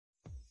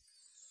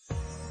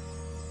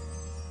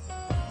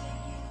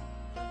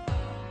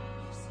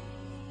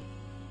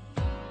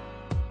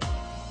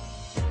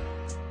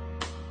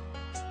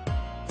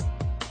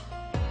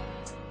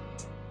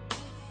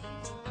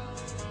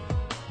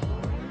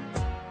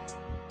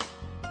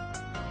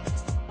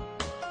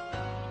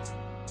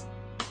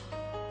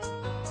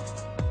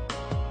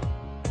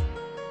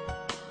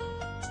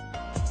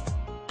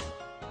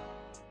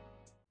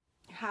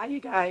Hi you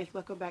guys,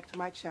 welcome back to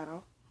my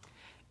channel.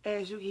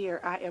 As you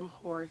hear, I am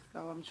hoarse,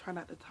 so I'm trying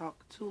not to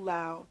talk too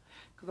loud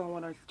because I don't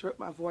want to strip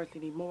my voice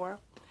anymore.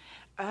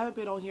 I haven't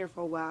been on here for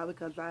a while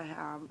because I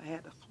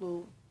had the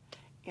flu,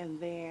 and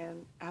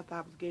then after I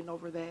was getting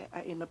over that,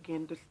 I ended up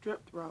getting the strep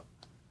throat.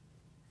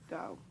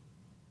 So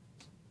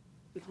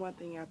it's one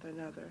thing after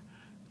another.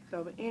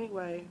 But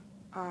anyway,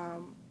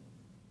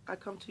 I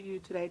come to you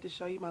today to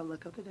show you my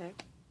look of the day,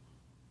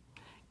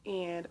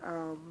 and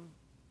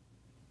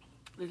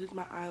this is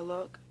my eye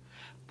look.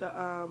 The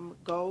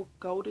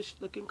goldish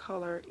looking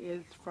color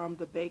is from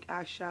the Baked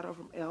Eyeshadow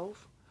from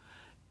e.l.f.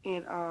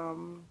 And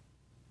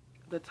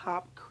the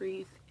top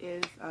crease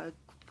is a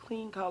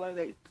clean color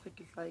that I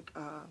think it's like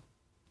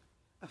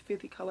a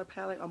 50 color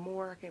palette or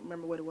more. I can't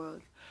remember what it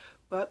was.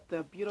 But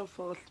the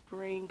beautiful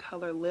spring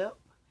color lip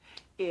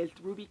is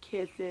Ruby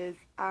Kisses.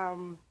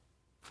 Oh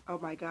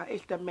my god,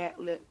 it's the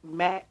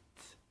matte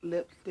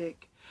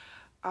lipstick.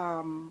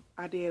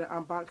 I did an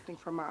unboxing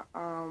from my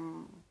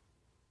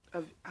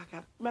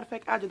matter of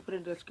fact, I just put it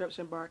in the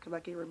description bar because I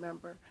can't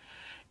remember.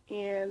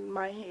 And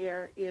my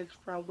hair is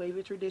from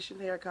Wavy Traditions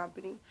Hair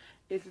Company.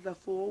 This is a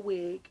full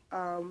wig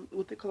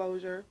with the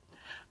closure.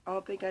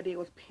 All thing I did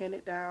was pin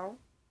it down,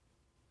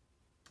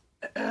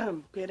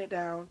 pin it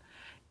down,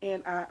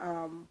 and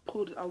I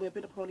pulled it all the way up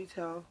in a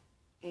ponytail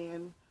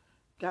and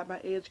got my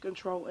edge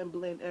control and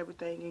blend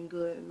everything in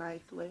good and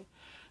nicely.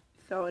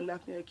 So it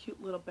left me a cute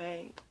little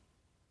bang.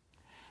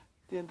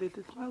 Then this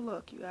is my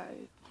look, you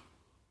guys.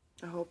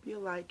 I hope you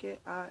like it.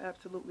 I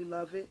absolutely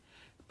love it.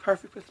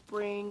 Perfect for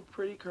spring,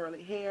 pretty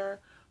curly hair.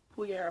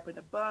 Pull your hair up in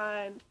a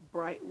bun,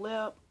 bright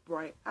lip,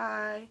 bright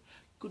eye.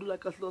 Could do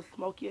like a little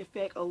smoky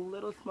effect,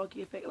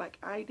 like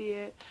I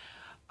did.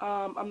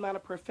 I'm not a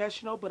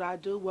professional, but I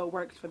do what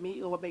works for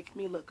me or what makes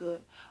me look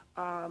good.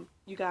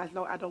 You guys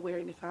know I don't wear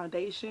any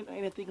foundation or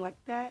anything like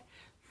that.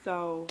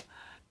 So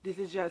this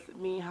is just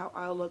me, how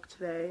I look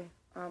today.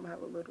 I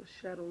have a little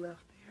shadow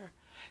left there.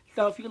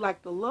 So if you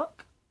like the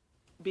look,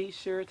 be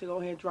sure to go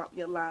ahead and drop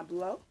me a line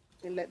below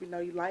and let me know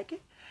you like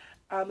it.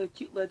 A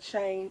cute little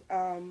chain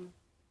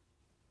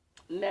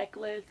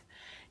necklace,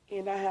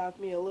 and I have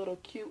me a little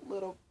cute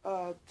little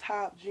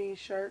top jean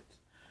shirt,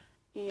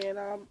 and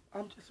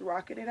I'm just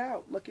rocking it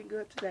out, looking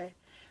good today.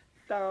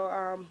 So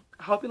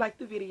I hope you like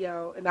the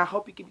video, and I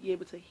hope you can be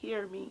able to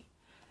hear me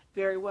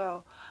very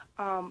well.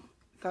 So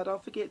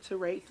don't forget to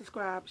rate,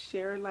 subscribe,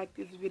 share, and like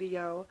this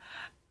video.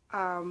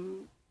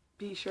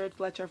 Be sure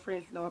to let your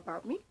friends know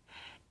about me.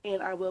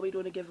 And I will be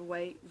doing a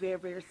giveaway very,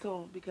 very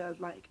soon because,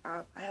 like,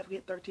 I have to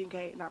hit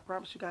 13K, and I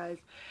promise you guys.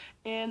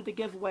 And the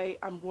giveaway,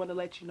 I'm going to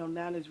let you know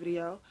now in this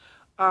video.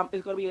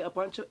 It's going to be a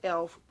bunch of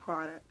e.l.f.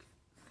 products.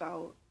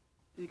 So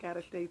you got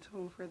to stay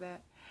tuned for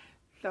that.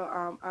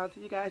 So I'll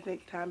see you guys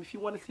next time. If you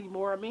want to see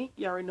more of me,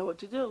 you already know what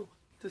to do.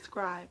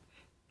 Subscribe.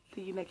 See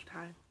you next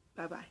time.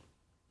 Bye-bye.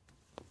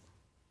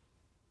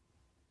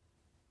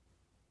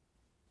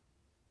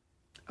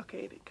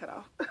 Okay, it didn't cut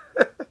off.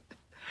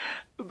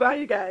 Bye,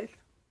 you guys.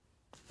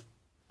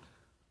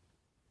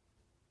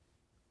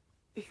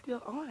 It's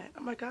still on.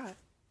 Oh my god.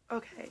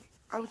 Okay.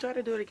 I'm trying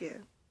to do it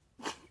again.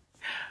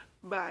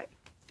 Bye.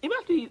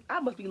 I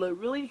must be looking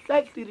really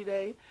sexy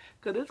today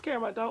because this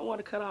camera don't want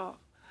to cut off.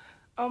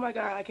 Oh my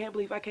god, I can't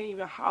believe I can't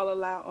even holler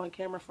loud on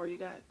camera for you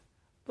guys.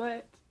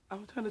 But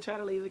I'm trying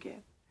to leave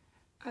again.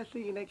 I'll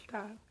see you next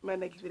time in my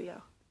next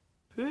video.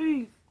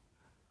 Peace.